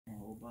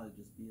probably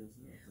just be us.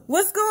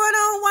 What's going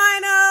on,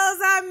 winos?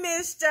 I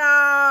missed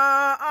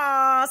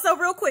y'all. So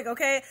real quick,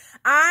 okay?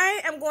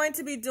 I am going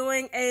to be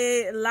doing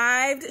a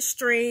live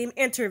stream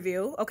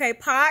interview, okay?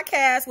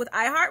 Podcast with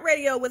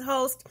iHeartRadio with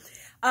host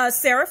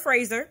Sarah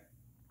Fraser.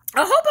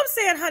 I hope I'm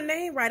saying her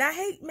name right. I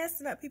hate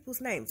messing up people's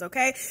names,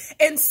 okay?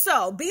 And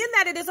so, being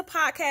that it is a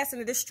podcast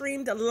and it is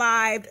streamed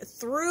live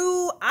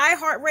through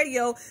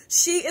iHeartRadio,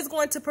 she is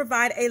going to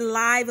provide a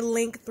live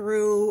link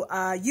through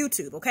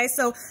YouTube, okay?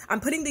 So, I'm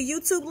putting the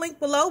YouTube link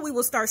below. We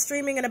will start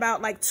streaming in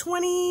about like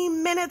 20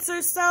 minutes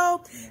or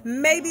so,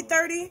 maybe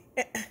 30.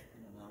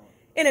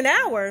 In an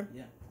hour?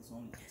 Yeah, it's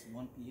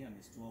 1 p.m.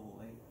 It's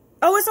 12:08.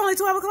 Oh, it's only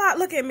 12 o'clock.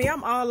 Look at me.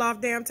 I'm all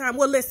off damn time.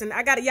 Well, listen,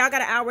 y'all got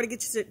an hour to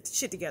get your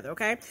shit together,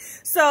 okay?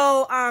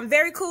 So,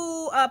 very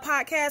cool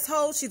podcast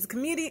host. She's a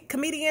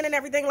comedian and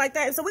everything like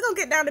that. And so we're going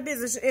to get down to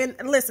business. And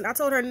listen, I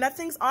told her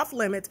nothing's off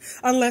limits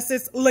unless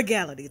it's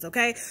legalities,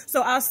 okay?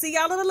 So I'll see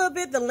y'all in a little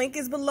bit. The link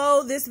is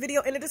below this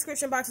video in the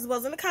description box as well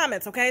as in the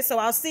comments, okay? So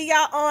I'll see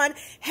y'all on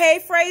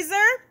Hey Fraser.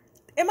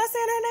 Am I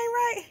saying her name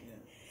right? Yeah.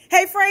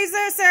 Hey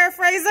Fraser, Sarah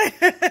Fraser.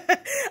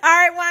 All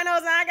right,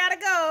 winos, I